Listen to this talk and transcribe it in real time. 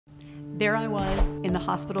There I was in the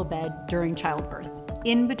hospital bed during childbirth,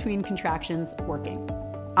 in between contractions, working.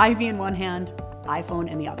 IV in one hand, iPhone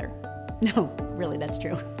in the other. No, really, that's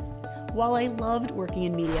true. While I loved working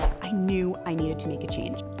in media, I knew I needed to make a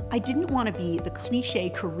change. I didn't want to be the cliche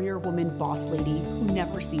career woman boss lady who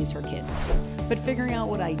never sees her kids. But figuring out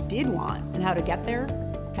what I did want and how to get there,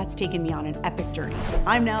 that's taken me on an epic journey.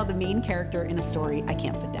 I'm now the main character in a story I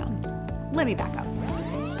can't put down. Let me back up.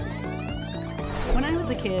 When I was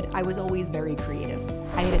a kid, I was always very creative.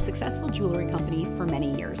 I had a successful jewelry company for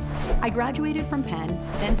many years. I graduated from Penn,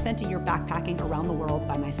 then spent a year backpacking around the world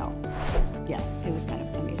by myself. Yeah, it was kind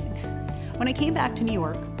of amazing. When I came back to New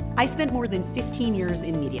York, I spent more than 15 years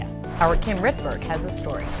in media. Our Kim Rittberg has a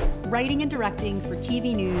story. Writing and directing for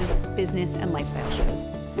TV news, business, and lifestyle shows.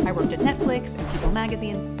 I worked at Netflix and People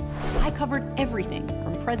magazine. I covered everything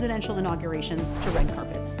from presidential inaugurations to red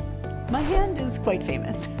carpets. My hand is quite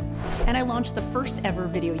famous. And I launched the first ever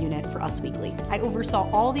video unit for Us Weekly. I oversaw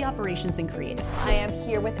all the operations and creative. I am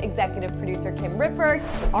here with executive producer Kim Rittberg.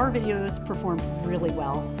 Our videos performed really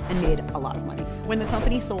well and made a lot of money. When the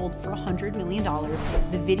company sold for $100 million,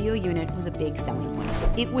 the video unit was a big selling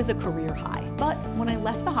point. It was a career high. But when I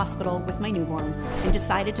left the hospital with my newborn and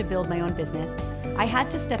decided to build my own business, I had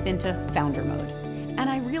to step into founder mode. And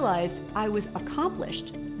I realized I was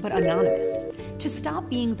accomplished, but anonymous. To stop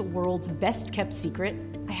being the world's best kept secret,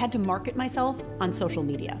 I had to market myself on social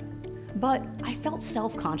media. But I felt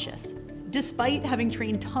self-conscious. Despite having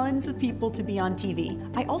trained tons of people to be on TV,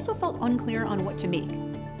 I also felt unclear on what to make,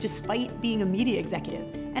 despite being a media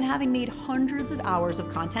executive and having made hundreds of hours of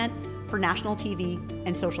content for national TV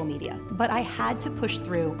and social media. But I had to push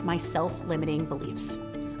through my self-limiting beliefs.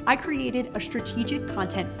 I created a strategic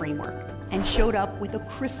content framework and showed up with a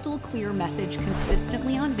crystal clear message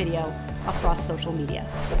consistently on video across social media.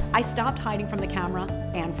 I stopped hiding from the camera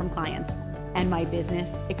and from clients, and my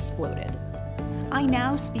business exploded. I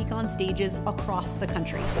now speak on stages across the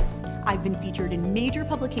country. I've been featured in major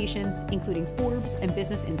publications, including Forbes and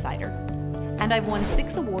Business Insider. And I've won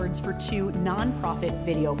 6 awards for 2 nonprofit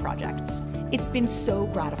video projects. It's been so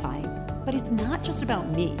gratifying, but it's not just about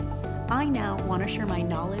me. I now want to share my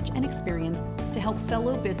knowledge and experience to help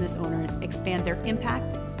fellow business owners expand their impact,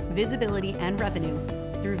 visibility, and revenue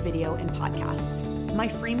through video and podcasts. My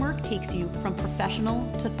framework takes you from professional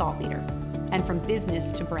to thought leader, and from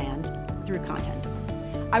business to brand through content.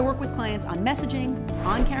 I work with clients on messaging,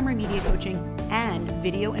 on-camera media coaching, and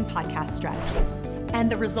video and podcast strategy.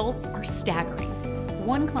 And the results are staggering.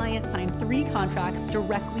 One client signed 3 contracts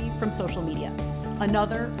directly from social media.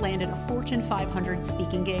 Another landed a Fortune 500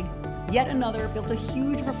 speaking gig. Yet another built a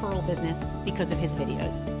huge referral business because of his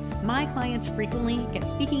videos. My clients frequently get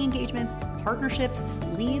speaking engagements, partnerships,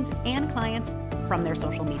 leads, and clients from their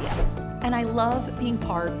social media. And I love being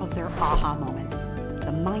part of their aha moments,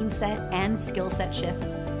 the mindset and skill set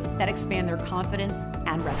shifts that expand their confidence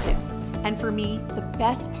and revenue. And for me, the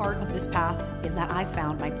best part of this path is that I've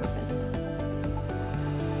found my purpose.